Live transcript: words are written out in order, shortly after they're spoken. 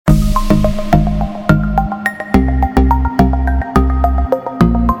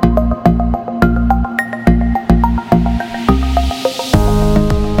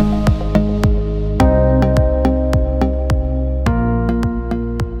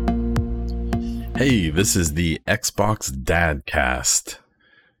Hey, this is the Xbox Dadcast.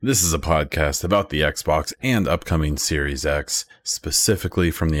 This is a podcast about the Xbox and upcoming Series X,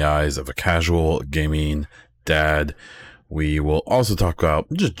 specifically from the eyes of a casual gaming dad. We will also talk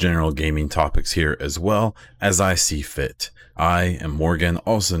about just general gaming topics here as well as I see fit. I am Morgan,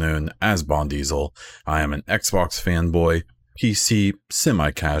 also known as Bond Diesel. I am an Xbox fanboy, PC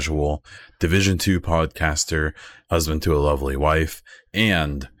semi-casual, Division 2 podcaster, husband to a lovely wife,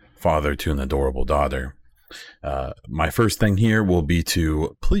 and father to an adorable daughter. My first thing here will be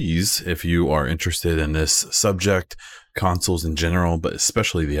to please, if you are interested in this subject, consoles in general, but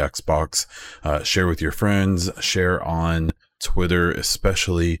especially the Xbox, share with your friends, share on Twitter,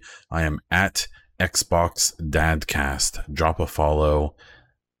 especially. I am at Xbox Dadcast. Drop a follow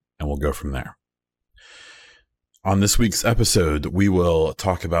and we'll go from there. On this week's episode, we will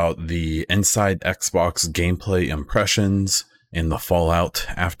talk about the Inside Xbox gameplay impressions and the fallout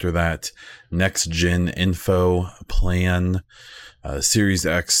after that, next gen info plan, Series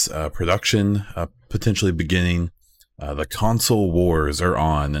X production potentially beginning. The console wars are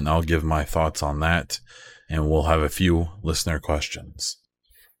on, and I'll give my thoughts on that, and we'll have a few listener questions.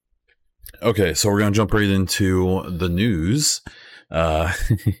 Okay, so we're going to jump right into the news.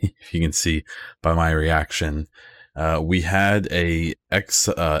 If you can see by my reaction, we had a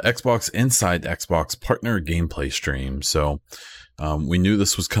Xbox Inside Xbox partner gameplay stream. So we knew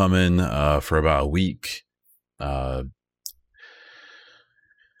this was coming for about a week. And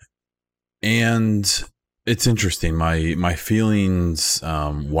it's interesting. My feelings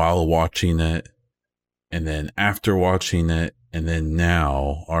while watching it, and then after watching it, and then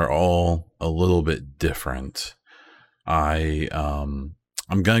now are all a little bit different. I'm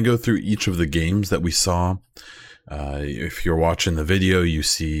going to go through each of the games that we saw. If you're watching the video, you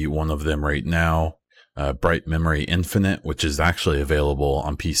see one of them right now, Bright Memory Infinite, which is actually available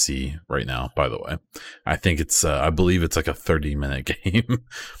on PC right now, by the way. I think I believe it's like a 30-minute game,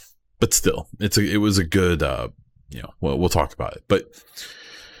 but still, it was a good, we'll talk about it. But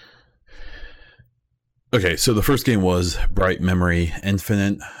okay, so the first game was Bright Memory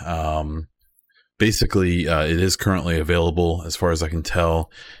Infinite. Basically, it is currently available as far as I can tell.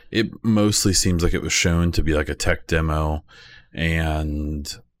 It mostly seems like it was shown to be like a tech demo, and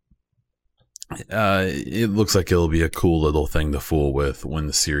it looks like it'll be a cool little thing to fool with when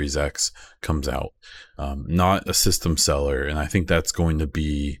the Series X comes out. Not a system seller, and I think that's going to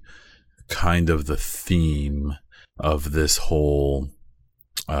be kind of the theme of this whole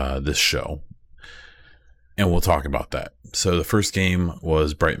this show. And we'll talk about that. So the first game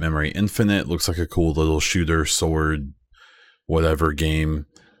was Bright Memory Infinite. Looks like a cool little shooter, sword, whatever game.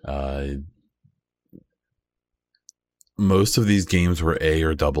 Most of these games were A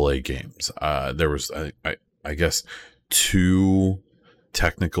or AA games. There was, I guess, 2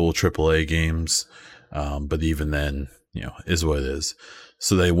 technical AAA games. But even then, is what it is.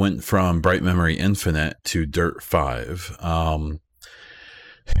 So they went from Bright Memory Infinite to Dirt 5.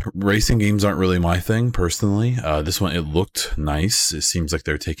 Racing games aren't really my thing personally. This one, it looked nice. It seems like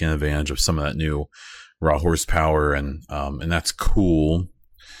they're taking advantage of some of that new raw horsepower, and that's cool.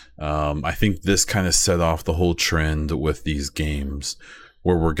 I think this kind of set off the whole trend with these games,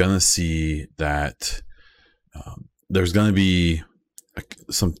 where we're gonna see that there's gonna be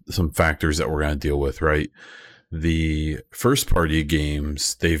some factors that we're gonna deal with, right? The first party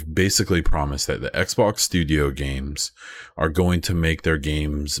games, they've basically promised that the Xbox Studio games are going to make their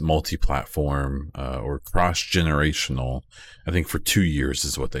games multi-platform or cross-generational. I think for 2 years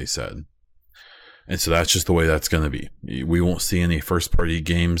is what they said. And so that's just the way that's going to be. We won't see any first party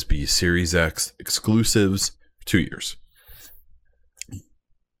games be Series X exclusives for 2 years.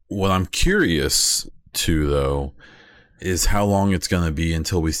 What I'm curious to, though, is how long it's going to be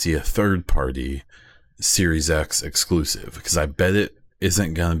until we see a third party Series X exclusive, because I bet it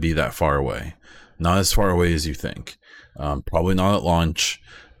isn't going to be that far away. Not as far away as you think. Probably not at launch,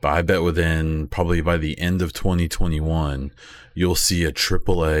 but I bet within probably by the end of 2021, you'll see a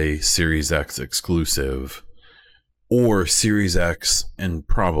AAA Series X exclusive, or Series X and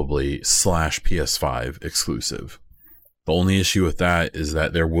probably / PS5 exclusive. The only issue with that is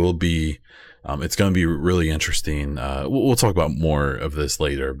that there will be, it's going to be really interesting. We'll talk about more of this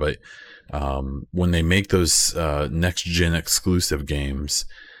later, but when they make those next gen exclusive games,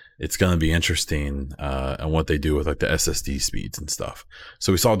 it's going to be interesting and what they do with like the SSD speeds and stuff.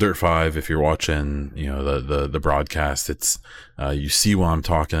 So we saw Dirt 5. If you're watching, the broadcast, it's you see what I'm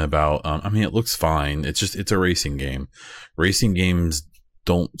talking about. I mean, it looks fine. It's a racing game. Racing games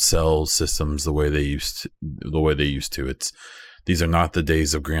don't sell systems the way they used to. These are not the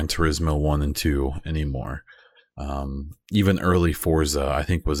days of Gran Turismo 1 and 2 anymore. Even early Forza, I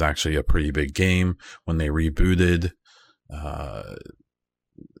think, was actually a pretty big game when they rebooted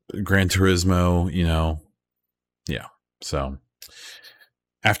Gran Turismo, yeah. So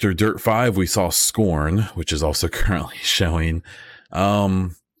after Dirt 5, we saw Scorn, which is also currently showing.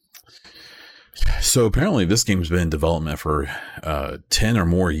 So apparently this game's been in development for 10 or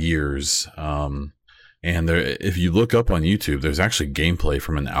more years. And if you look up on YouTube, there's actually gameplay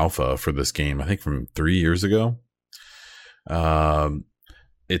from an alpha for this game, I think from 3 years ago.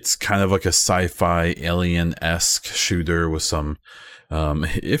 It's kind of like a sci-fi alien-esque shooter with some,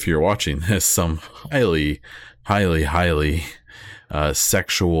 if you're watching this, some highly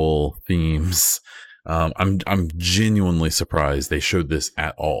sexual themes. I'm genuinely surprised they showed this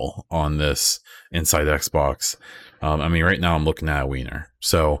at all on this Inside Xbox. I mean, right now I'm looking at a wiener.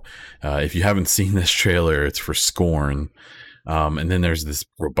 So, if you haven't seen this trailer, it's for Scorn. And then there's this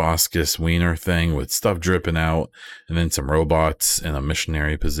proboscis wiener thing with stuff dripping out, and then some robots in a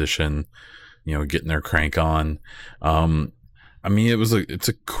missionary position, getting their crank on. I mean, it's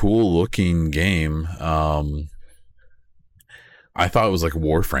a cool looking game. I thought it was like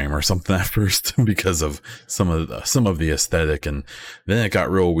Warframe or something at first because of some of the aesthetic, and then it got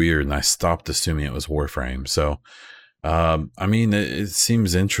real weird, and I stopped assuming it was Warframe. So, I mean, it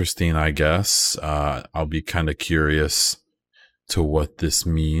seems interesting, I guess. I'll be kind of curious to what this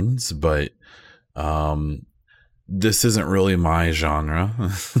means, but this isn't really my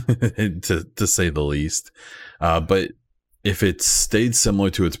genre, to say the least. But if it stayed similar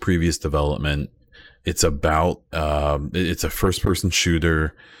to its previous development, it's about it's a first-person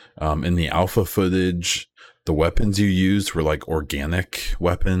shooter. In the alpha footage, the weapons you used were like organic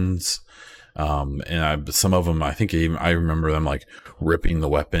weapons, and some of them, I think I remember them like ripping the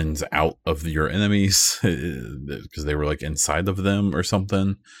weapons out of your enemies because they were like inside of them or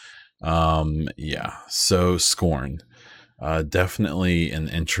something. Yeah. So Scorn, definitely an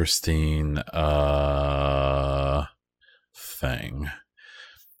interesting thing.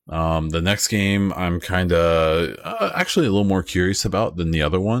 The next game I'm kind of actually a little more curious about than the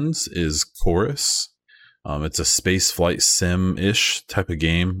other ones is Chorus. It's a space flight sim-ish type of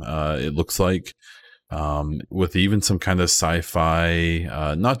game. It looks like, with even some kind of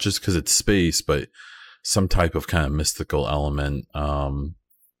sci-fi, not just because it's space, but some type of kind of mystical element.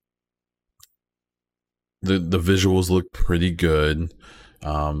 The visuals look pretty good.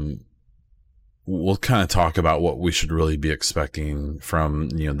 We'll kind of talk about what we should really be expecting from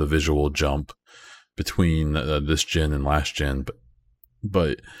the visual jump between this gen and last gen,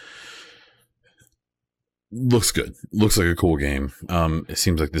 but looks good. Looks like a cool game. It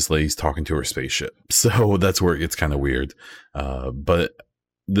seems like this lady's talking to her spaceship, so that's where it gets kind of weird. But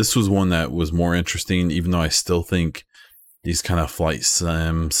this was one that was more interesting, even though I still think these kind of flight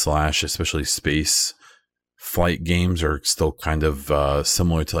sim / especially space flight games are still kind of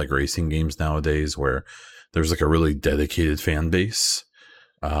similar to like racing games nowadays, where there's like a really dedicated fan base.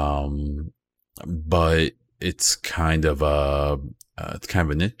 But it's kind of a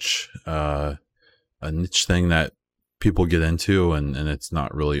niche, a niche thing that people get into, and it's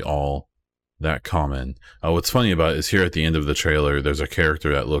not really all that common. What's funny about it is here at the end of the trailer, there's a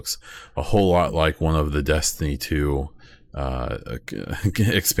character that looks a whole lot like one of the Destiny 2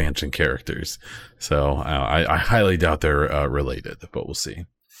 expansion characters. So I highly doubt they're related, but we'll see.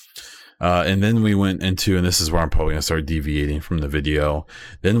 And then we went into, and this is where I'm probably gonna start deviating from the video.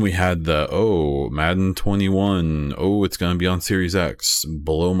 Then we had the Madden 21. It's gonna be on Series X.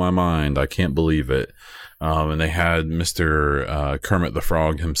 Blow my mind. I can't believe it. And they had Mr. Kermit the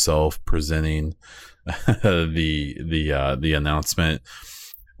Frog himself presenting the announcement.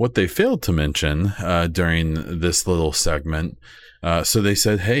 What they failed to mention during this little segment, so they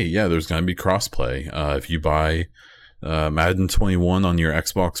said, hey, yeah, there's going to be crossplay. If you buy Madden 21 on your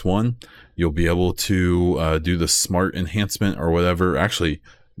Xbox One, you'll be able to do the smart enhancement or whatever. Actually,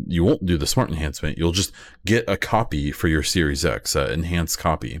 you won't do the smart enhancement. You'll just get a copy for your Series X, enhanced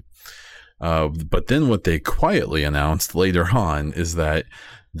copy. But then what they quietly announced later on is that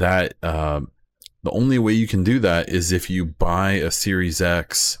the only way you can do that is if you buy a Series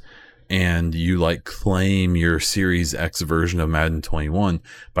X and you like claim your Series X version of Madden 21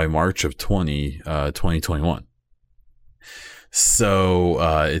 by March of 2021.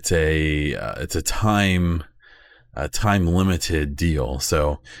 So it's a time limited deal.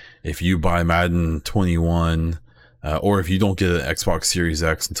 So if you buy Madden 21, or if you don't get an Xbox Series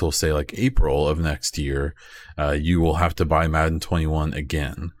X until say like April of next year, you will have to buy Madden 21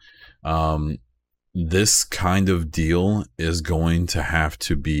 again. This kind of deal is going to have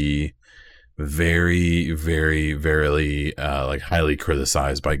to be very, very, very like highly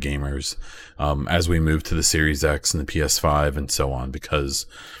criticized by gamers as we move to the Series X and the PS5 and so on, because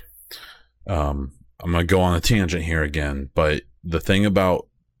I'm going to go on a tangent here again, but the thing about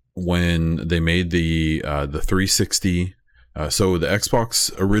when they made the 360, so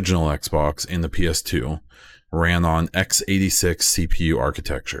the original Xbox and the PS2 ran on x86 CPU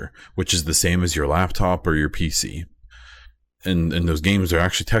architecture, which is the same as your laptop or your PC. And those games are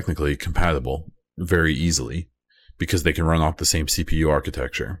actually technically compatible very easily because they can run off the same CPU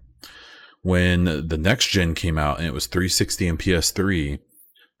architecture. When the next gen came out and it was 360 and PS3,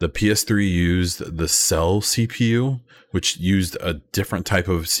 the PS3 used the Cell CPU, which used a different type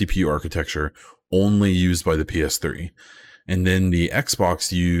of CPU architecture only used by the PS3. And then the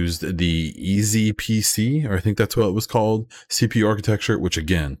Xbox used the Easy PC, or I think that's what it was called, CPU architecture, which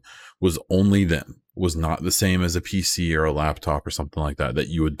again was only them. Was not the same as a PC or a laptop or something like that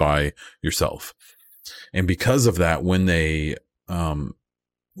you would buy yourself. And because of that, when they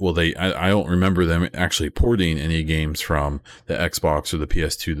I don't remember them actually porting any games from the Xbox or the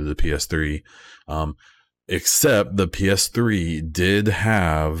PS2 to the PS3, except the PS3 did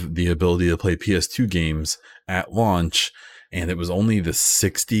have the ability to play PS2 games at launch, and it was only the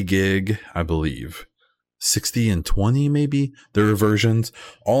 60 gig, I believe. 60 and 20 maybe, there were versions.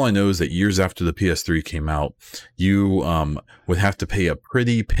 All I know is that years after the PS3 came out, you would have to pay a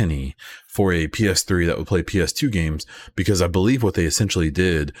pretty penny for a PS3 that would play PS2 games, because I believe what they essentially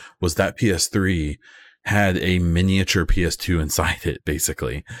did was that PS3 had a miniature PS2 inside it,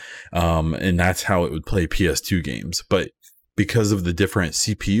 basically, and that's how it would play PS2 games. But because of the different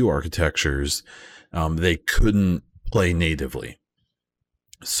CPU architectures, they couldn't play natively.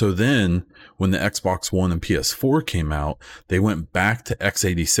 So then when the Xbox One and PS4 came out, they went back to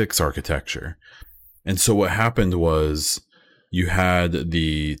x86 architecture. And so what happened was you had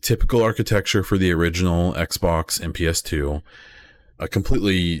the typical architecture for the original Xbox and PS2, a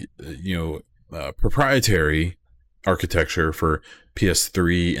completely, proprietary architecture for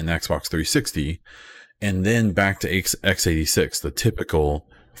PS3 and Xbox 360, and then back to x86, the typical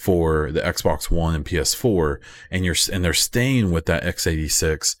for the Xbox One and PS4, and they're staying with that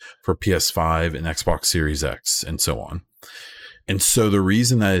x86 for PS5 and Xbox Series X and so on. And so the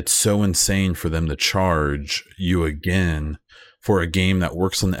reason that it's so insane for them to charge you again for a game that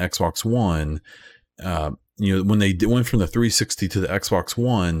works on the Xbox One, when they went from the 360 to the Xbox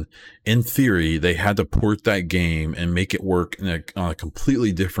One, in theory, they had to port that game and make it work on a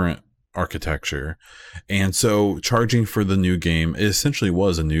completely different architecture. And so charging for the new game, it essentially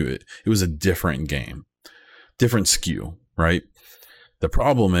was it was a different game, different SKU, right? The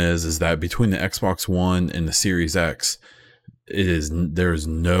problem is that between the Xbox One and the Series X, there's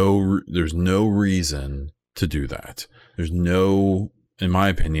no reason to do that. There's no, in my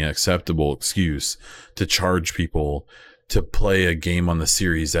opinion, acceptable excuse to charge people to play a game on the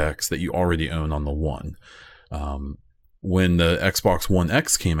Series X that you already own on the One. When the Xbox One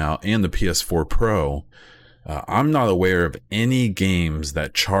X came out and the PS4 Pro, I'm not aware of any games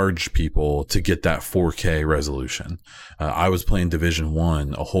that charged people to get that 4K resolution. I was playing Division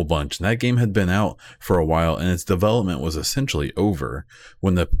 1 a whole bunch, and that game had been out for a while, and its development was essentially over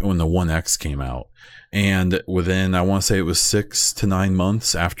when the One X came out. And within, I want to say it was 6 to 9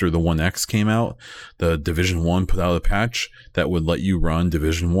 months after the One X came out, the Division 1 put out a patch that would let you run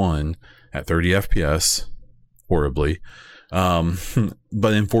Division 1 at 30 FPS, horribly,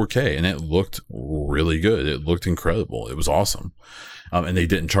 but in 4K, and it looked really good. It looked incredible. It was awesome. And they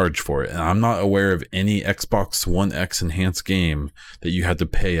didn't charge for it. And I'm not aware of any Xbox One X enhanced game that you had to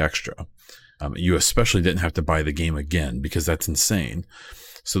pay extra. You especially didn't have to buy the game again, because that's insane.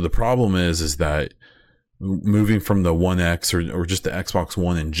 So the problem is that moving from the One X or just the Xbox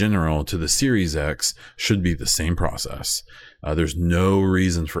One in general to the Series X should be the same process. There's no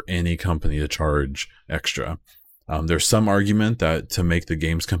reason for any company to charge extra. There's some argument that to make the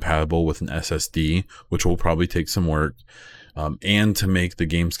games compatible with an SSD, which will probably take some work, and to make the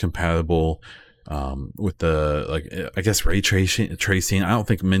games compatible with the, I guess, ray tracing. I don't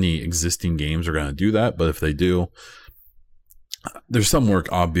think many existing games are going to do that, but if they do, there's some work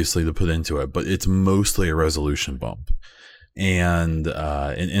obviously to put into it, but it's mostly a resolution bump and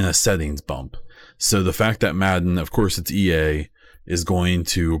in a settings bump. So the fact that Madden, of course it's EA, is going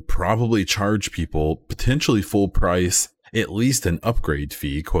to probably charge people potentially full price, at least an upgrade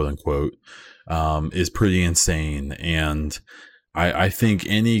fee, quote unquote, is pretty insane. And I think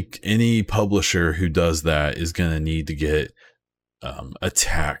any publisher who does that is going to need to get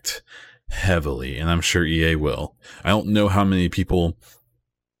attacked heavily, and I'm sure EA will. I don't know how many people,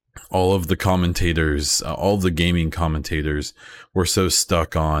 all of the commentators, all of the gaming commentators were so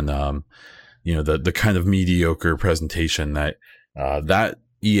stuck on the kind of mediocre presentation that that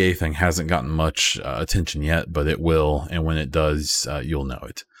EA thing hasn't gotten much attention yet, but it will. And when it does, you'll know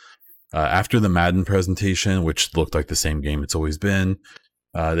it. After the Madden presentation, which looked like the same game it's always been,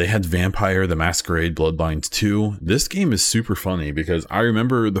 they had Vampire the Masquerade Bloodlines 2. This game is super funny because I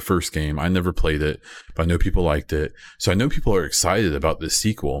remember the first game. I never played it, but I know people liked it. So I know people are excited about this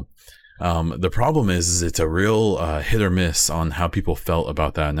sequel. The problem is it's a real hit or miss on how people felt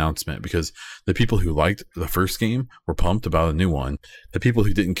about that announcement, because the people who liked the first game were pumped about a new one. The people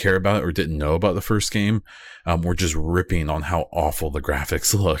who didn't care about it or didn't know about the first game were just ripping on how awful the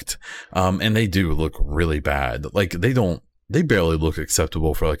graphics looked. And they do look really bad. Like they barely look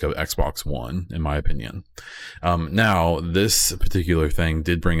acceptable for like an Xbox One, in my opinion. Now, this particular thing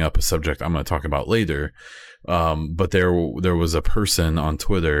did bring up a subject I'm going to talk about later. But there was a person on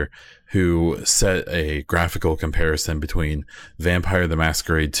Twitter who set a graphical comparison between Vampire the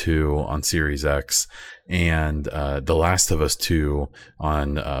Masquerade 2 on Series X and The Last of Us 2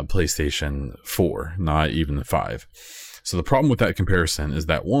 on PlayStation 4, not even the 5. So the problem with that comparison is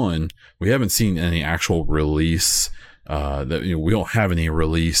that, one, we haven't seen any actual release. We don't have any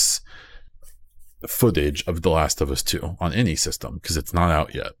release footage of The Last of Us 2 on any system because it's not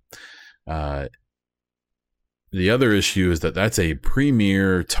out yet. The other issue is that that's a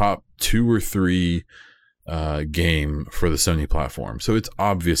premier top 2 or 3 game for the Sony platform. So it's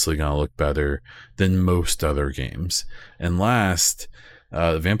obviously going to look better than most other games. And last,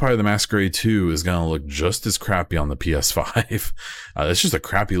 Vampire the Masquerade 2 is going to look just as crappy on the PS5. It's just a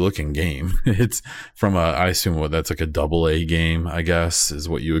crappy looking game. It's from I assume that's like a AA game, I guess, is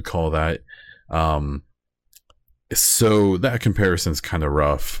what you would call that. So that comparison's kind of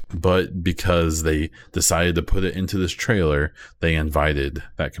rough, but because they decided to put it into this trailer, they invited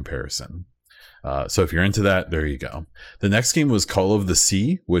that comparison. So if you're into that, there you go. The next game was Call of the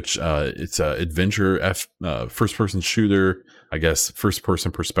Sea, which it's a adventure first-person shooter, I guess,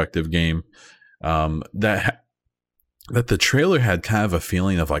 first-person perspective game. That the trailer had kind of a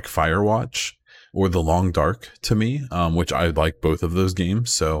feeling of like Firewatch or The Long Dark to me, which I like both of those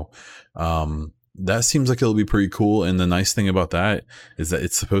games. So that seems like it'll be pretty cool. And the nice thing about that is that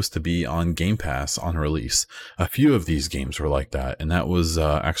it's supposed to be on Game Pass on release. A few of these games were like that, and that was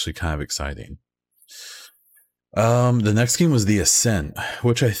actually kind of exciting. The next game was The Ascent,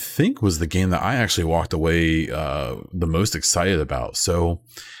 which I think was the game that I actually walked away the most excited about. So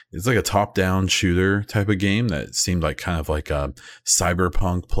it's like a top-down shooter type of game that seemed like kind of like a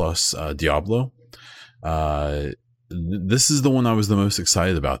Cyberpunk plus Diablo. This is the one I was the most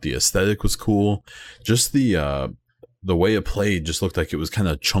excited about. The aesthetic was cool. Just the way it played just looked like it was kind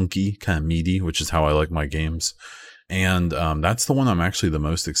of chunky, kind of meaty, which is how I like my games. And that's the one I'm actually the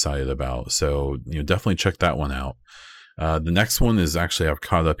most excited about. So definitely check that one out. The next one is actually, I've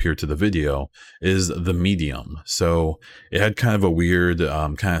caught up here to the video, is The Medium. So it had kind of a weird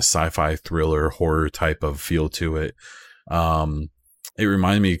kind of sci-fi thriller horror type of feel to it. It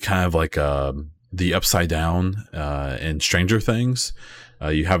reminded me kind of like the Upside Down in Stranger Things.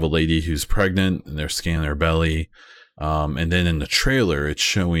 You have a lady who's pregnant and they're scanning her belly. And then in the trailer, it's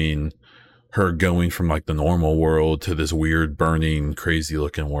showing her going from like the normal world to this weird burning crazy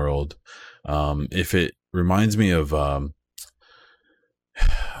looking world. If it reminds me of like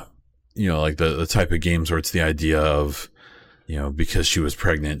the type of games where it's the idea of because she was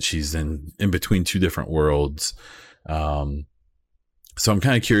pregnant, she's in between 2 different worlds. So I'm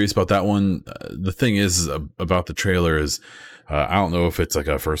kind of curious about that one. The thing is about the trailer is I don't know if it's like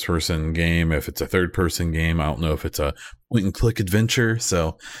a first person game, if it's a third person game. I don't know if it's a point and click adventure.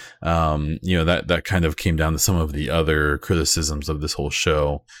 So, that kind of came down to some of the other criticisms of this whole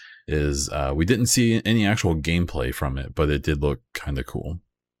show is we didn't see any actual gameplay from it, but it did look kind of cool.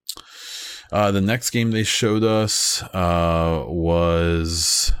 The next game they showed us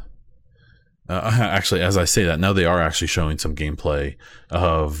was... actually, as I say that, now they are actually showing some gameplay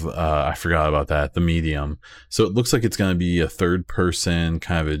of, I forgot about that, The Medium. So it looks like it's going to be a third-person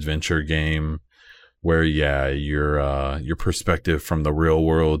kind of adventure game where, your perspective from the real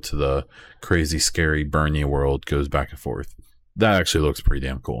world to the crazy, scary, Bernie world goes back and forth. That actually looks pretty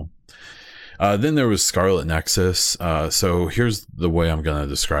damn cool. Then there was Scarlet Nexus. So here's the way I'm going to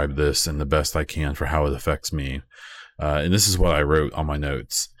describe this and the best I can for how it affects me. And this is what I wrote on my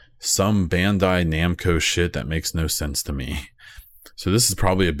notes. Some Bandai Namco shit that makes no sense to me. So this is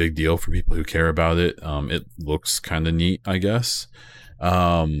probably a big deal for people who care about it. It looks kind of neat, I guess.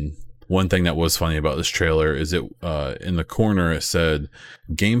 One thing that was funny about this trailer is it in the corner it said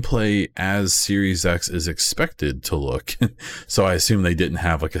gameplay as Series X is expected to look. So I assume they didn't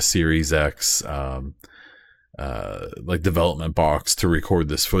have like a Series X like development box to record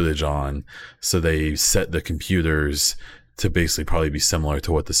this footage on. So they set the computers to basically probably be similar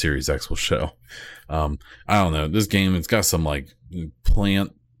to what the Series X will show. I don't know. This game, it's got some like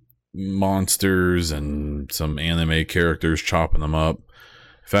plant monsters and some anime characters chopping them up.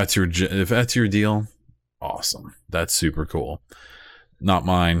 If that's your deal, awesome. That's super cool. Not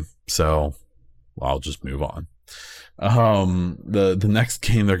mine, so I'll just move on. The next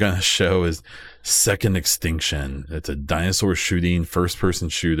game they're gonna show is Second Extinction. It's a dinosaur shooting first person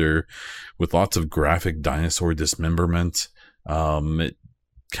shooter with lots of graphic dinosaur dismemberment. It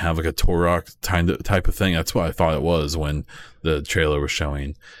kind of like a Turok type of thing. That's what I thought it was when the trailer was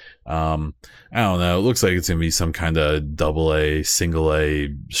showing. I don't know. It looks like it's gonna be some kind of AA, single A,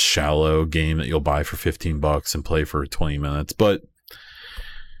 shallow game that you'll buy for $15 and play for 20 minutes. But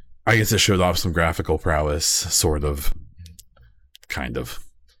I guess it showed off some graphical prowess, sort of, kind of.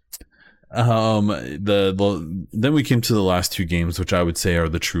 Then we came to the last two games, which I would say are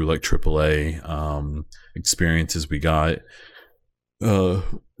the true like AAA experiences we got. The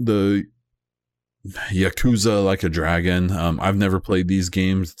Yakuza Like a Dragon. I've never played these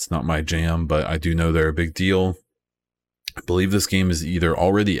games. It's not my jam, but I do know they're a big deal. I believe this game is either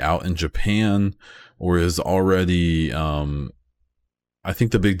already out in Japan or is already I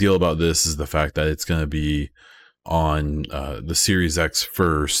think the big deal about this is the fact that it's going to be on the Series X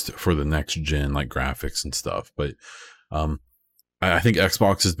first for the next gen, like graphics and stuff. But I think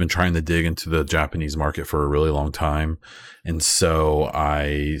Xbox has been trying to dig into the Japanese market for a really long time, and so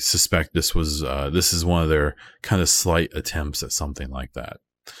I suspect this is one of their kind of slight attempts at something like that.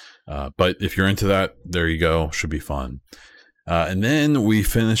 But if you're into that, there you go. Should be fun. And then we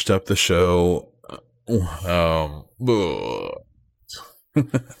finished up the show.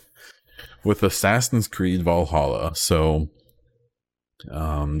 With Assassin's Creed Valhalla. So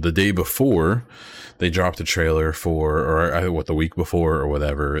the day before they dropped a trailer the week before or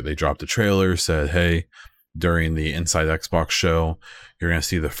whatever, they dropped a trailer, said, hey, during the Inside Xbox show, you're going to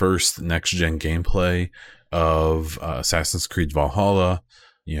see the first next gen gameplay of Assassin's Creed Valhalla.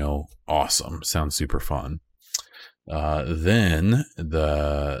 Awesome. Sounds super fun. Then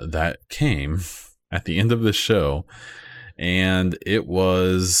that came at the end of the show, and it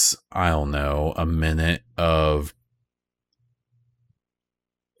was, I don't know, a minute of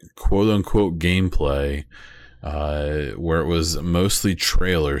quote unquote gameplay, where it was mostly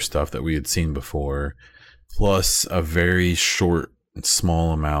trailer stuff that we had seen before, plus a very short,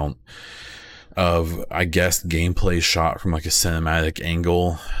 small amount of, I guess, gameplay shot from like a cinematic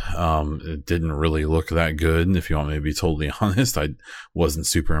angle. It didn't really look that good. And if you want me to be totally honest, I wasn't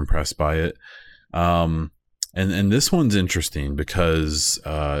super impressed by it. And this one's interesting because,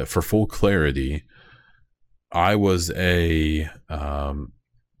 for full clarity, I was a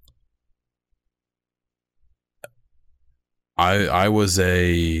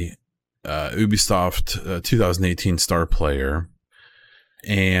Ubisoft 2018 star player,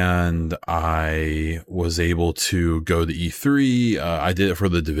 and I was able to go to E3. I did it for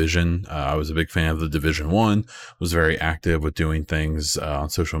The Division. I was a big fan of The Division 1, was very active with doing things on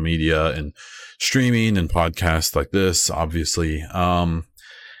social media and streaming and podcasts like this, obviously.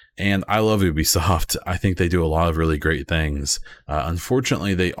 And I love Ubisoft. I think they do a lot of really great things.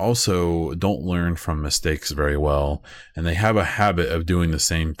 Unfortunately, they also don't learn from mistakes very well, and they have a habit of doing the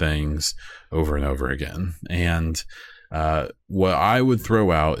same things over and over again. And what I would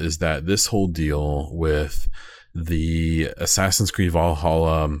throw out is that this whole deal with the Assassin's Creed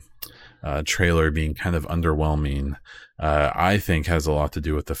Valhalla trailer being kind of underwhelming, I think has a lot to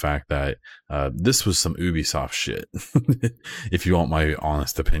do with the fact that this was some Ubisoft shit, if you want my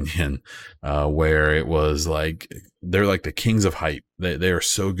honest opinion, where it was like, they're like the kings of hype. They are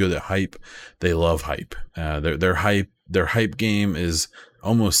so good at hype. They love hype. Their hype game is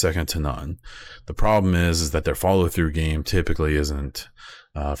almost second to none. The problem is that their follow through game typically isn't.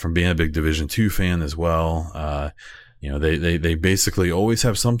 From being a big Division 2 fan as well, they basically always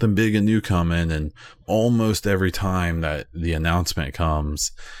have something big and new coming, and almost every time that the announcement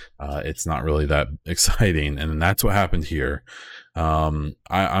comes, it's not really that exciting. And that's what happened here.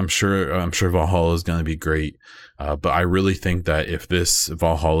 I'm sure Valhalla is going to be great. But I really think that if this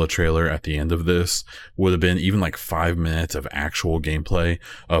Valhalla trailer at the end of this would have been even like 5 minutes of actual gameplay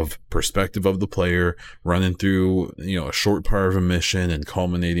of perspective of the player running through, a short part of a mission and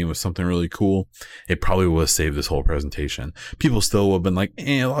culminating with something really cool, it probably would have saved this whole presentation. People still would have been like,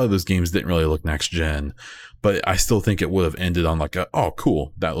 a lot of those games didn't really look next gen, but I still think it would have ended on like oh,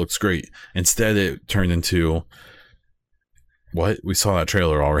 cool, that looks great. Instead, it turned into, what, we saw that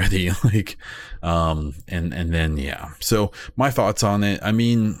trailer already, and then, yeah. So my thoughts on it, I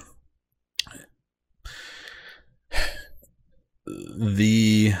mean,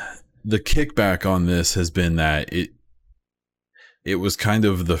 the kickback on this has been that it was kind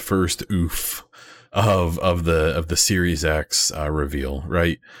of the first oof of the Series X reveal,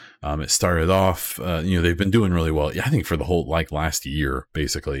 right? It started off, they've been doing really well. I think for the whole last year,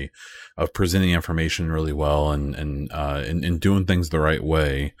 basically, of presenting information really well and doing things the right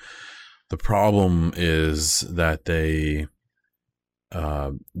way. The problem is that they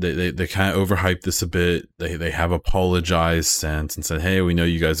kind of overhyped this a bit. They have apologized since and said, hey, we know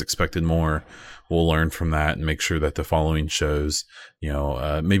you guys expected more. We'll learn from that and make sure that the following shows,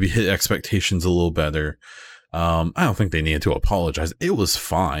 maybe hit expectations a little better. I don't think they needed to apologize. It was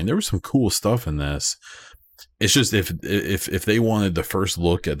fine. There was some cool stuff in this. It's just if they wanted the first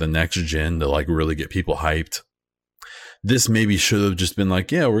look at the next gen to really get people hyped, this maybe should have just been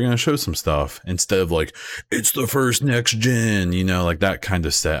yeah, we're going to show some stuff instead of it's the first next gen, that kind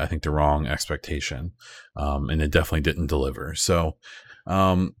of set, I think, the wrong expectation. And it definitely didn't deliver. So,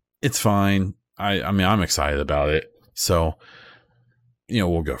 it's fine. I mean, I'm excited about it. So,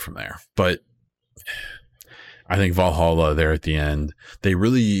 we'll go from there. But I think Valhalla there at the end,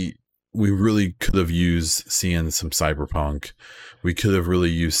 we really could have used seeing some Cyberpunk. We could have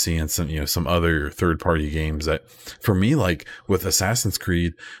really used seeing some other third-party games that, for me, with Assassin's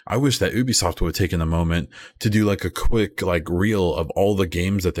Creed, I wish that Ubisoft would have taken a moment to do a quick reel of all the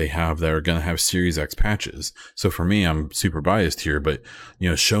games that they have that are going to have Series X patches. So for me, I'm super biased here, but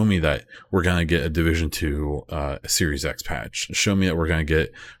show me that we're going to get a Division 2 Series X patch. Show me that we're going to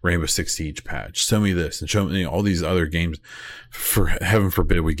get Rainbow Six Siege patch. Show me this and show me all these other games. For heaven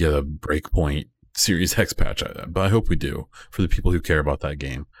forbid we get a Breakpoint Series X patch, but I hope we do for the people who care about that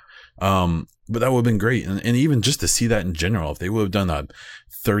game. But that would have been great. And even just to see that in general, if they would have done a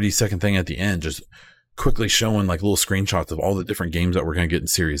 30-second thing at the end, just quickly showing little screenshots of all the different games that we're going to get in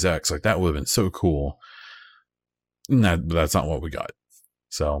Series X, that would have been so cool. And that's not what we got.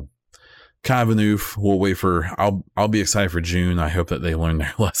 So kind of an oof. We'll wait I'll be excited for June. I hope that they learn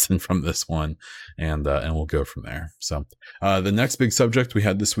their lesson from this one, and we'll go from there. So the next big subject we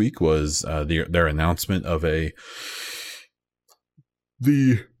had this week was their announcement of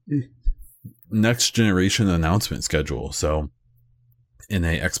the next generation announcement schedule. So in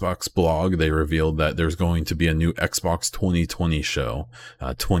a Xbox blog, they revealed that there's going to be a new Xbox 2020 show,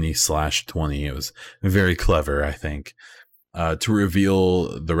 20/20. It was very clever, I think. To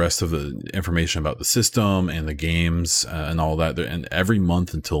reveal the rest of the information about the system and the games and all that, and every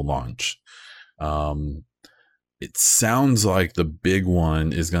month until launch. It sounds like the big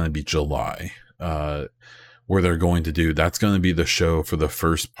one is going to be July, where they're going to do, that's going to be the show for the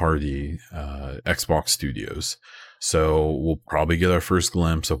first party Xbox studios. So we'll probably get our first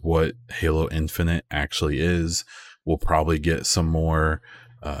glimpse of what Halo Infinite actually is. We'll probably get some more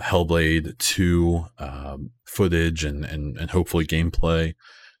Hellblade 2 footage and hopefully gameplay.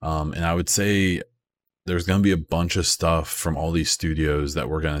 And I would say there's going to be a bunch of stuff from all these studios that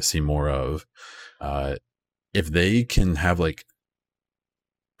we're going to see more of. If they can have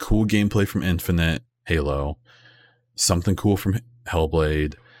cool gameplay from Infinite, Halo, something cool from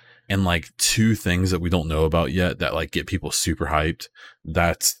Hellblade, and 2 things that we don't know about yet that get people super hyped,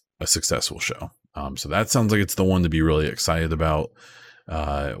 that's a successful show. So that sounds like it's the one to be really excited about.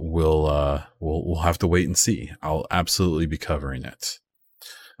 We'll have to wait and see. I'll absolutely be covering it.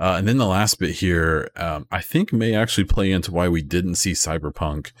 And then the last bit here, I think may actually play into why we didn't see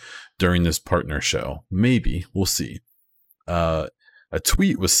Cyberpunk during this partner show. Maybe, we'll see. A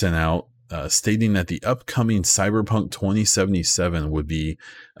tweet was sent out stating that the upcoming Cyberpunk 2077 would be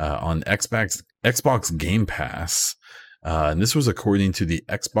on Xbox Game Pass. And this was according to the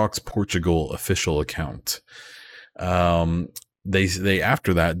Xbox Portugal official account. They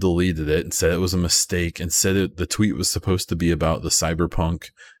after that deleted it and said it was a mistake and said the tweet was supposed to be about the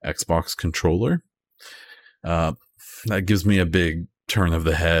Cyberpunk Xbox controller. That gives me a big turn of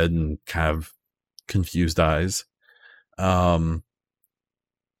the head and kind of confused eyes.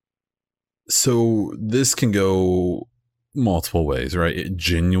 So this can go multiple ways, right? It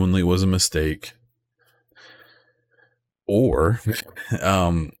genuinely was a mistake, or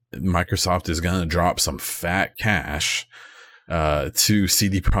Microsoft is going to drop some fat cash to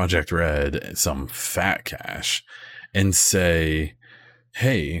CD Projekt Red, some fat cash, and say,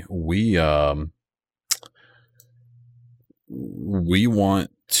 hey, we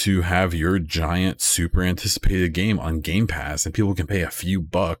want to have your giant super anticipated game on Game Pass, and people can pay a few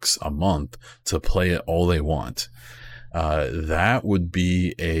bucks a month to play it all they want. That would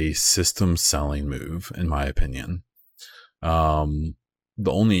be a system selling move, in my opinion.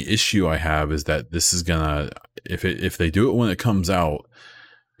 The only issue I have is that this is gonna, if they do it when it comes out,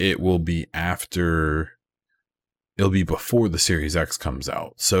 it will be after it'll be before the Series X comes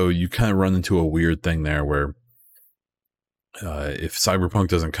out. So you kind of run into a weird thing there where if Cyberpunk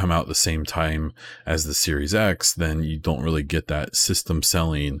doesn't come out the same time as the Series X, then you don't really get that system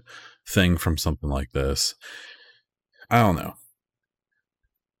selling thing from something like this. I don't know.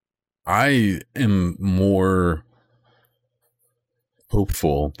 I am more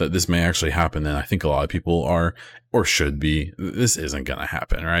hopeful that this may actually happen than I think a lot of people are or should be. This isn't going to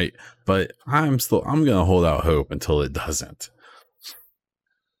happen, right? But I'm going to hold out hope until it doesn't.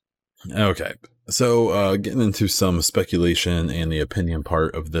 Okay. So getting into some speculation and the opinion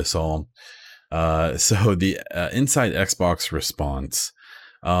part of this all. So the Inside Xbox response,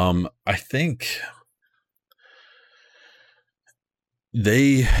 I think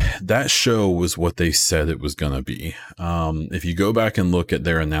that show was what they said it was going to be. If you go back and look at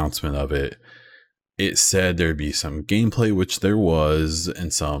their announcement of it, it said there'd be some gameplay, which there was,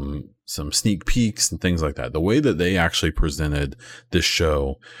 and some sneak peeks and things like that. The way that they actually presented this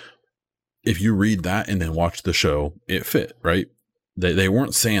show, if you read that and then watch the show, it fit, right? They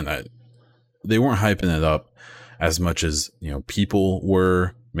weren't saying that. They weren't hyping it up as much as, people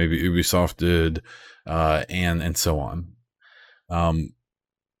were, maybe Ubisoft did, and so on.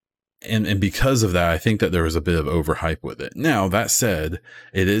 And because of that, I think that there was a bit of overhype with it. Now, that said,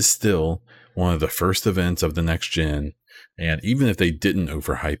 it is still one of the first events of the next gen. And even if they didn't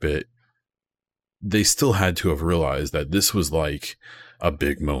overhype it, they still had to have realized that this was like a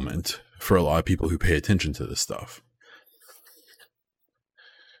big moment for a lot of people who pay attention to this stuff.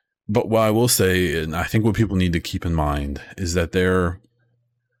 But what I will say, and I think what people need to keep in mind, is that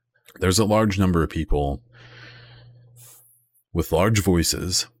there's a large number of people with large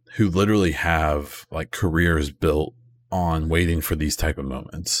voices who literally have like careers built on waiting for these type of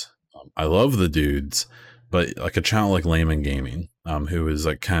moments. I love the dudes, but like a channel like Layman Gaming, who is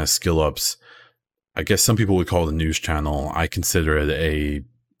like kind of Skill Up's, I guess some people would call it a news channel. I consider it a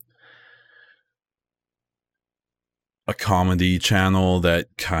comedy channel that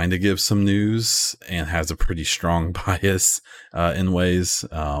kind of gives some news and has a pretty strong bias in ways.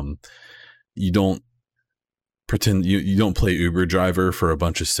 You don't pretend you don't play Uber driver for a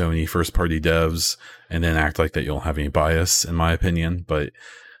bunch of Sony first party devs and then act like that you don't have any bias, in my opinion. But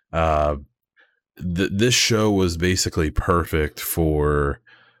this show was basically perfect for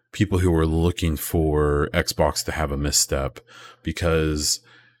people who were looking for Xbox to have a misstep, because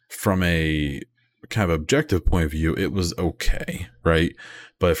from a kind of objective point of view, it was okay, right?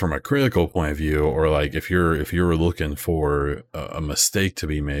 But from a critical point of view, or like if you're looking for a mistake to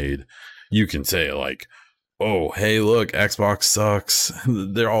be made, you can say like, oh, hey, look, Xbox sucks.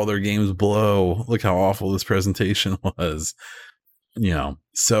 All their games blow. Look how awful this presentation was.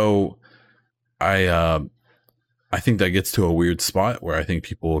 So I think that gets to a weird spot where I think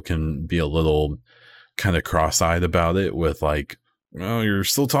people can be a little kind of cross-eyed about it, with like, well, you're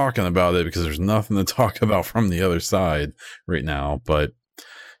still talking about it because there's nothing to talk about from the other side right now. But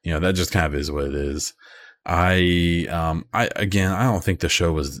that just kind of is what it is. I don't think the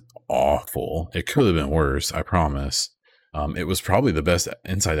show was awful. It could have been worse, I promise. It was probably the best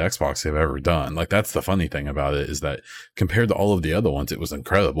Inside Xbox they've ever done. Like, that's the funny thing about it, is that compared to all of the other ones, it was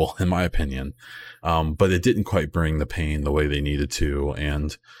incredible in my opinion. But it didn't quite bring the pain the way they needed to.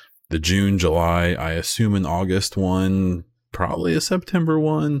 And the June, July, I assume an August one, probably a September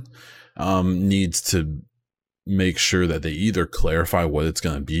one, needs to make sure that they either clarify what it's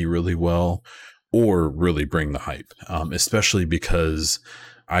going to be really well or really bring the hype, especially because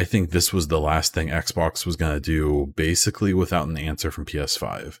I think this was the last thing Xbox was going to do basically without an answer from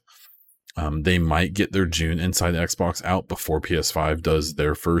PS5. They might get their June Inside Xbox out before PS5 does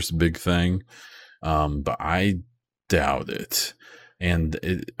their first big thing, but I doubt it.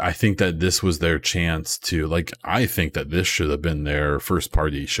 And I think that this was their chance to, like, I think that this should have been their first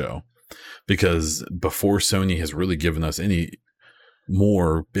party show, because before Sony has really given us any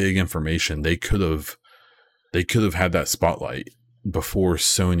more big information, they could have had that spotlight before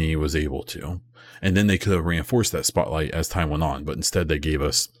Sony was able to, and then they could have reinforced that spotlight as time went on. But instead, they gave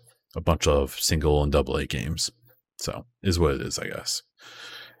us a bunch of single and AA games. So is what it is, I guess.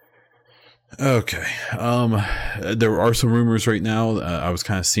 Okay. There are some rumors right now. I was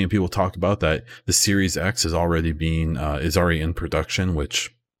kind of seeing people talk about that the Series X is already in production,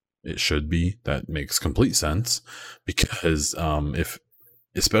 which it should be. That makes complete sense, because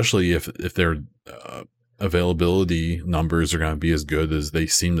especially if their availability numbers are going to be as good as they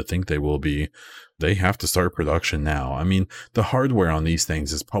seem to think they will be, they have to start production now. I mean, the hardware on these things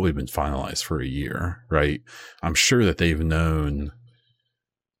has probably been finalized for a year, right? I'm sure that they've known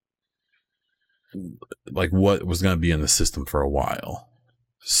like what was going to be in the system for a while.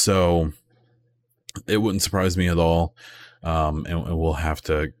 So It wouldn't surprise me at all. And we'll have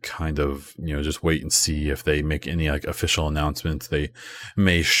to kind of, just wait and see if they make any like official announcements. They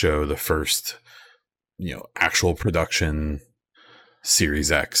may show the first, actual production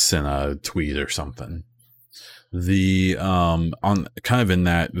Series X in a tweet or something. The on kind of in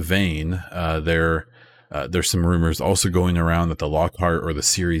that vein, there's some rumors also going around that the Lockhart or the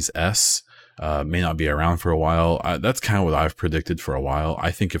Series S may not be around for a while. That's kind of what I've predicted for a while.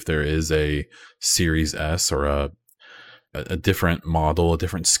 I think if there is a Series S or a different model, a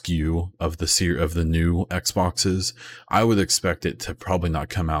different SKU of the new Xboxes, I would expect it to probably not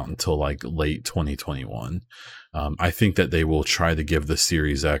come out until like late 2021. I think that they will try to give the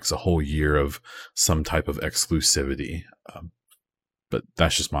Series X a whole year of some type of exclusivity, but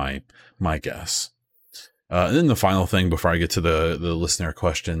that's just my guess. And then the final thing before I get to the listener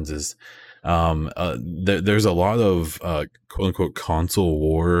questions is there's a lot of quote unquote console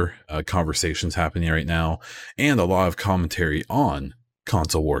war conversations happening right now, and a lot of commentary on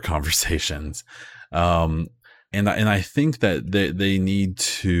console war conversations. And I think that they need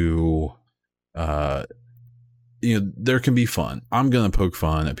to, there can be fun. I'm gonna poke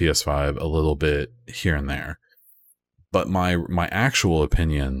fun at PS5 a little bit here and there, but my actual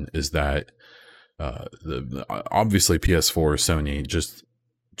opinion is that obviously PS4 Sony just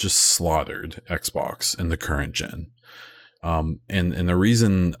slaughtered Xbox in the current gen. And the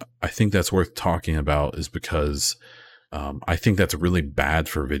reason I think that's worth talking about is because I think that's really bad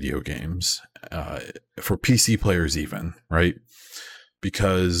for video games, for PC players even, right?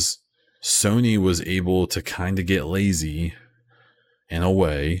 Because Sony was able to kind of get lazy in a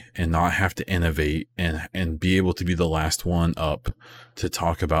way and not have to innovate and be able to be the last one up to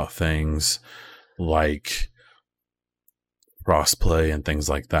talk about things like crossplay and things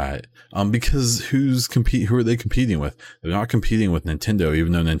like that. Because who are they competing with? They're not competing with Nintendo,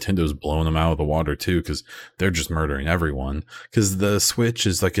 even though Nintendo's blowing them out of the water too, because they're just murdering everyone. Because the Switch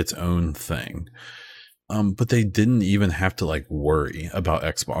is like its own thing. But they didn't even have to like worry about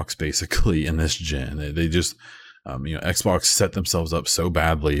Xbox basically in this gen. They just, Xbox set themselves up so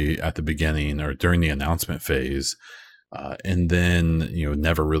badly at the beginning or during the announcement phase, and then,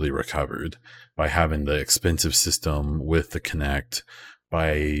 never really recovered by having the expensive system with the Kinect,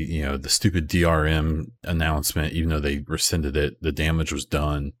 by, the stupid DRM announcement, even though they rescinded it, the damage was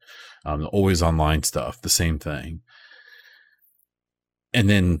done. The always online stuff, the same thing. And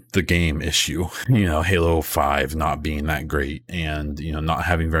then the game issue, Halo 5 not being that great and, not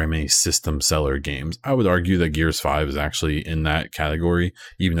having very many system seller games. I would argue that Gears 5 is actually in that category,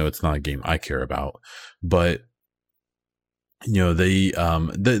 even though it's not a game I care about. But,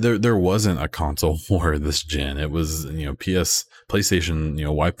 there wasn't a console war this gen. It was,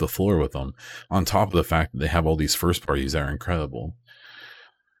 PlayStation, wiped the floor with them, on top of the fact that they have all these first parties that are incredible.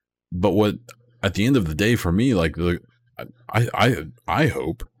 But what, at the end of the day, for me, like, I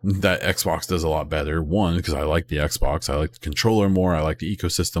hope that Xbox does a lot better. One, because I like the Xbox, I like the controller more, I like the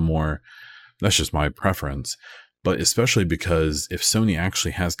ecosystem more. That's just my preference. But especially because if Sony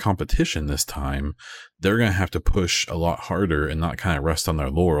actually has competition this time, they're going to have to push a lot harder and not kind of rest on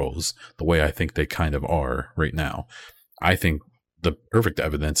their laurels the way I think they kind of are right now. I think the perfect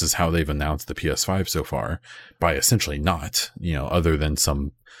evidence is how they've announced the PS5 so far, by essentially not, other than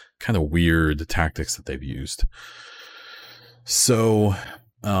some kind of weird tactics that they've used. So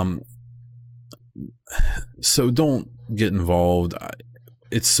don't get involved.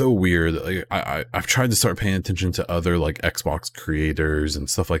 It's so weird. Like, I've tried to start paying attention to other like Xbox creators and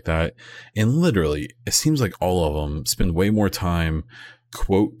stuff like that, and literally it seems like all of them spend way more time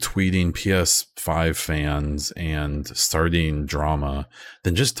quote tweeting PS5 fans and starting drama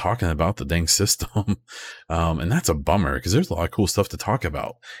than just talking about the dang system. And that's a bummer, because there's a lot of cool stuff to talk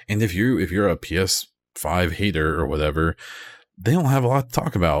about. And if you're a PS5 hater or whatever, they don't have a lot to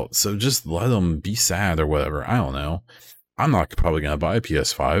talk about. So just let them be sad or whatever. I don't know. I'm not probably going to buy a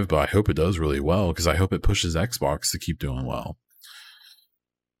PS5, but I hope it does really well, because I hope it pushes Xbox to keep doing well.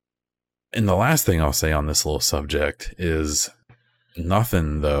 And the last thing I'll say on this little subject is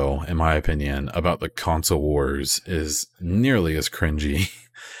nothing, though, in my opinion, about the console wars is nearly as cringy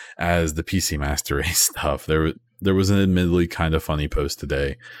as the PC Master Race stuff. There was an admittedly kind of funny post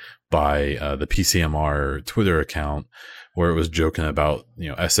today by the PCMR Twitter account, where it was joking about,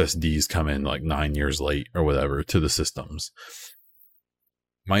 SSDs come in like 9 years late or whatever to the systems.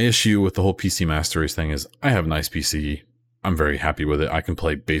 My issue with the whole PC Master Race thing is I have a nice PC. I'm very happy with it. I can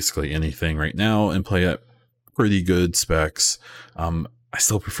play basically anything right now and play at pretty good specs. I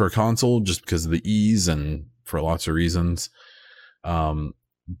still prefer console just because of the ease and for lots of reasons.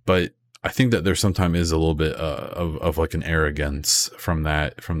 But I think that there sometimes is a little bit of like an arrogance from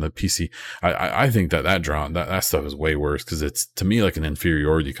the PC. I think that stuff is way worse, because it's, to me, like an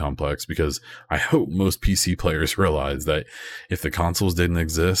inferiority complex, because I hope most PC players realize that if the consoles didn't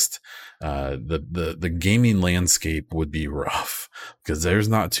exist, the gaming landscape would be rough, because there's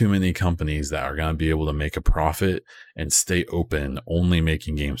not too many companies that are going to be able to make a profit and stay open only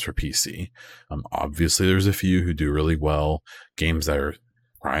making games for PC. Obviously there's a few who do really well, games that are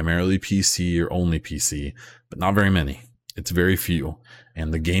primarily PC or only PC, but not very many. It's very few.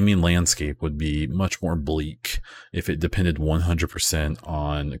 And the gaming landscape would be much more bleak if it depended 100%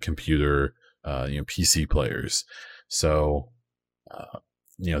 on computer, PC players. So,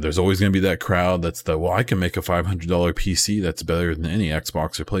 there's always going to be that crowd that's I can make a $500 PC that's better than any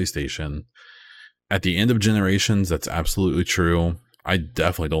Xbox or PlayStation. At the end of generations, that's absolutely true. I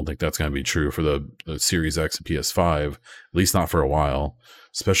definitely don't think that's going to be true for the Series X and PS5, at least not for a while,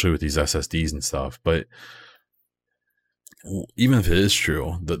 especially with these SSDs and stuff. But even if it is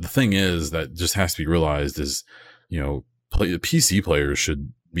true, the thing is that just has to be realized is, PC players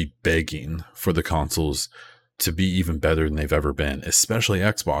should be begging for the consoles to be even better than they've ever been, especially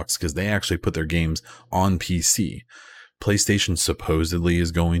Xbox, because they actually put their games on PC. PlayStation supposedly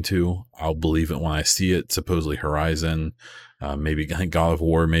is going to. I'll believe it when I see it. Supposedly Horizon, maybe God of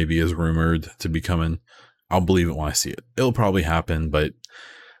War maybe is rumored to be coming. I'll believe it when I see it. It'll probably happen, but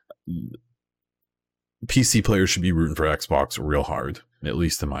PC players should be rooting for Xbox real hard, at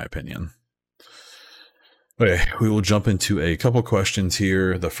least in my opinion. Okay, we will jump into a couple questions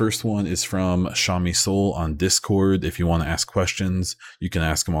here. The first one is from Shami Soul on Discord. If you want to ask questions, you can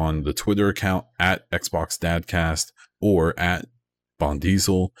ask them on the Twitter account at Xbox Dadcast or at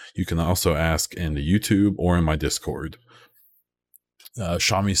Bondiesel. You can also ask in the YouTube or in my Discord.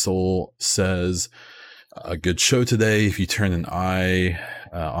 Shami Soul says, a good show today. If you turn an eye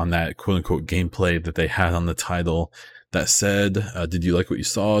on that quote unquote gameplay that they had on the title, that said, did you like what you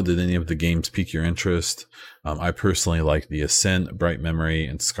saw? Did any of the games pique your interest? I personally like The Ascent, Bright Memory,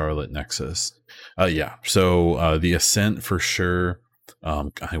 and Scarlet Nexus. So The Ascent for sure.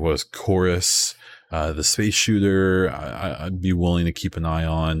 I was Chorus, the space shooter. I'd be willing to keep an eye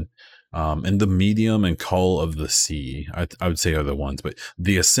on. And The Medium and Call of the Sea, I would say are the ones, but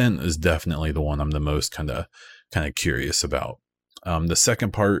The Ascent is definitely the one I'm the most kind of curious about. The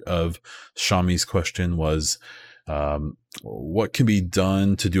second part of Shami's question was, what can be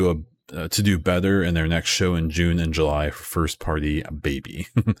done to do better in their next show in June and July for first party Baby?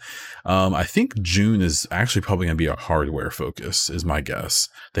 I think June is actually probably going to be a hardware focus, is my guess.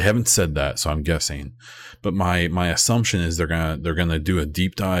 They haven't said that, so I'm guessing, but my assumption is they're gonna do a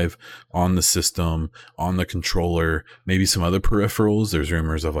deep dive on the system, on the controller, maybe some other peripherals. There's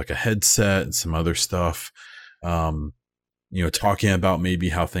rumors of like a headset and some other stuff. Talking about maybe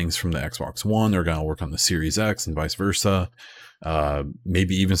how things from the Xbox One are going to work on the Series X and vice versa.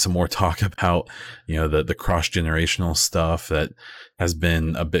 Maybe even some more talk about, the cross-generational stuff that has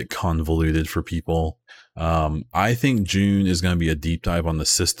been a bit convoluted for people. I think June is going to be a deep dive on the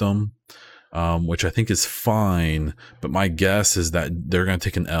system, which I think is fine, but my guess is that they're going to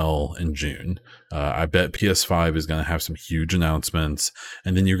take an L in June. I bet PS5 is going to have some huge announcements,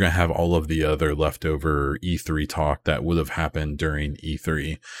 and then you're going to have all of the other leftover E3 talk that would have happened during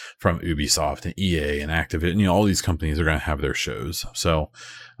E3 from Ubisoft and EA and Activision. All these companies are going to have their shows. So,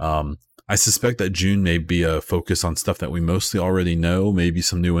 I suspect that June may be a focus on stuff that we mostly already know, maybe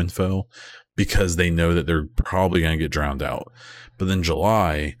some new info, because they know that they're probably going to get drowned out. But then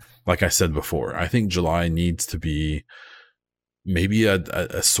July, like I said before, I think July needs to be maybe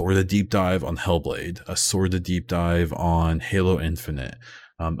a sort of deep dive on Hellblade, a sort of deep dive on Halo Infinite,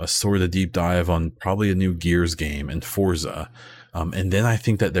 a sort of deep dive on probably a new Gears game and Forza. And then I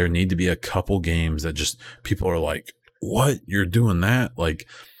think that there need to be a couple games that just people are like, what? You're doing that? Like,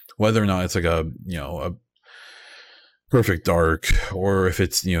 whether or not it's like a Perfect Dark, or if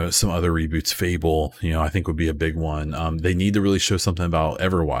it's, some other reboots, Fable, I think would be a big one. They need to really show something about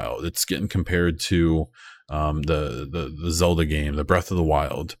Everwild. It's getting compared to the Zelda game, the Breath of the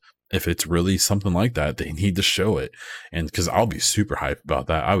Wild. If it's really something like that, they need to show it. And because I'll be super hyped about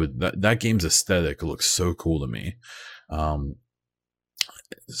that. That game's aesthetic looks so cool to me.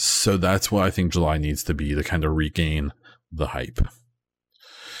 So that's what I think July needs to be, to kind of regain the hype.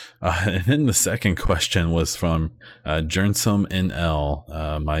 And then the second question was from Jernsum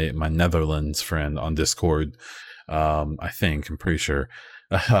NL, my Netherlands friend on Discord. I'm pretty sure.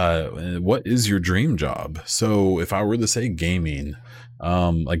 What is your dream job? So if I were to say gaming,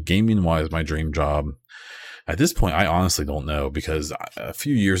 like gaming wise, my dream job, At this point, I honestly don't know, because a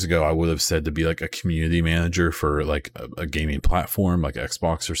few years ago, I would have said to be like a community manager for like a gaming platform like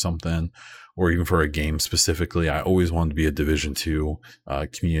Xbox or something, or even for a game specifically. I always wanted to be a Division 2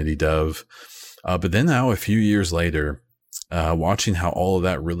 community dev. But then now, a few years later, watching how all of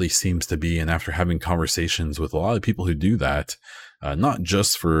that really seems to be, and after having conversations with a lot of people who do that, not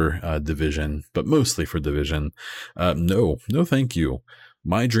just for Division, but mostly for Division, no, thank you.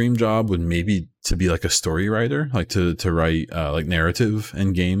 My dream job would maybe to be like a story writer, like to write like narrative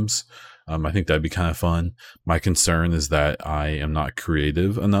in games. I think that'd be kind of fun. My concern is that I am not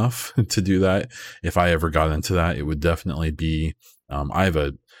creative enough to do that. If I ever got into that, it would definitely be, I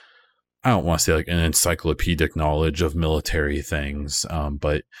don't want to say like an encyclopedic knowledge of military things,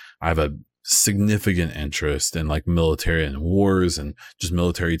 but I have a significant interest in like military and wars and just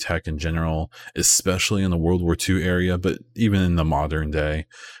military tech in general, especially in the World War II area, but even in the modern day.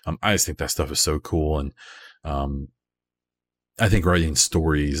 I just think that stuff is so cool. And I think writing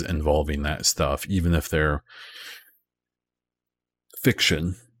stories involving that stuff, even if they're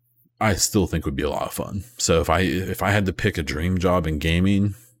fiction, I still think would be a lot of fun. So if I had to pick a dream job in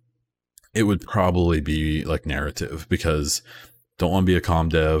gaming, it would probably be like narrative, because don't want to be a comm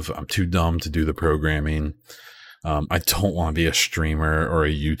dev. I'm too dumb to do the programming. I don't want to be a streamer or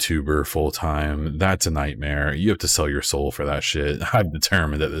a YouTuber full time. That's a nightmare. You have to sell your soul for that shit. I've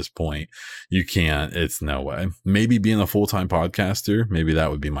determined at this point, you can't. It's no way. Maybe being a full time podcaster, maybe that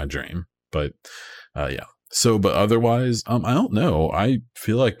would be my dream. But yeah. So, but otherwise, I don't know. I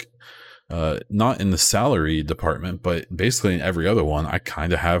feel like not in the salary department, but basically in every other one, I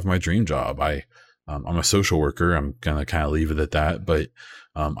kind of have my dream job. I'm a social worker. I'm going to kind of leave it at that, but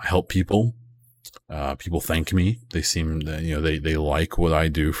I help people. People thank me. They seem that, they like what I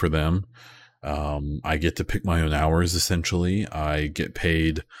do for them. I get to pick my own hours, essentially. I get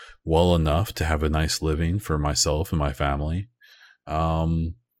paid well enough to have a nice living for myself and my family.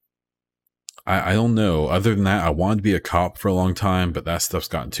 I don't know. Other than that, I wanted to be a cop for a long time, but that stuff's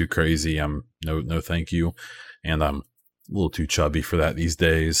gotten too crazy. I'm no thank you. And I'm a little too chubby for that these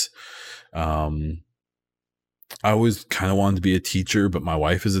days. I always kind of wanted to be a teacher, but my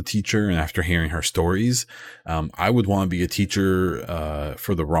wife is a teacher, and after hearing her stories, I would want to be a teacher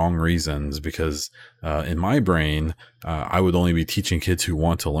for the wrong reasons, because in my brain, I would only be teaching kids who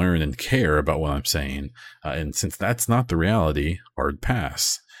want to learn and care about what I'm saying. And since that's not the reality, hard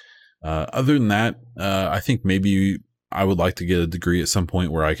pass. Other than that, I think maybe I would like to get a degree at some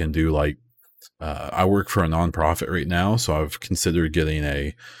point where I can do like, I work for a nonprofit right now, so I've considered getting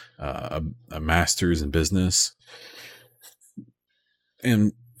a master's in business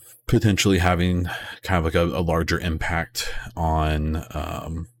and potentially having kind of like a larger impact on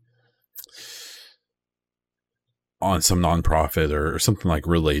some nonprofit or something like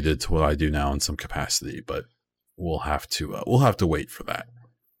related to what I do now in some capacity. But we'll have to wait for that.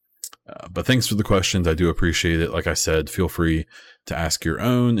 But thanks for the questions. I do appreciate it. Like I said, feel free to ask your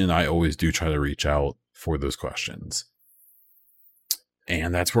own, and I always do try to reach out for those questions.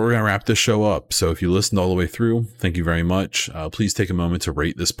 And that's where we're going to wrap this show up. So if you listened all the way through, thank you very much. Please take a moment to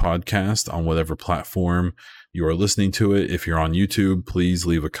rate this podcast on whatever platform you are listening to it. If you're on YouTube, please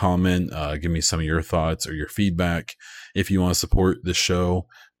leave a comment. Give me some of your thoughts or your feedback. If you want to support this show,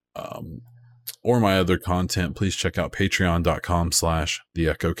 or my other content, please check out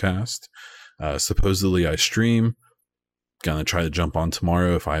patreon.com/theechocast. Supposedly I stream. Gonna try to jump on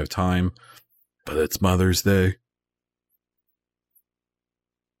tomorrow if I have time, but it's Mother's Day,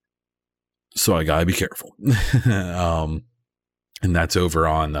 so I gotta be careful. And that's over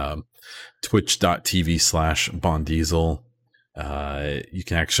on twitch.tv/bondiesel. You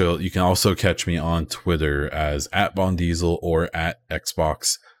can also catch me on Twitter as @bondiesel or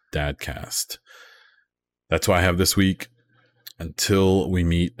 @xboxdadcast. That's what I have this week. Until we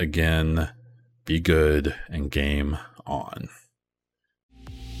meet again, be good and game on.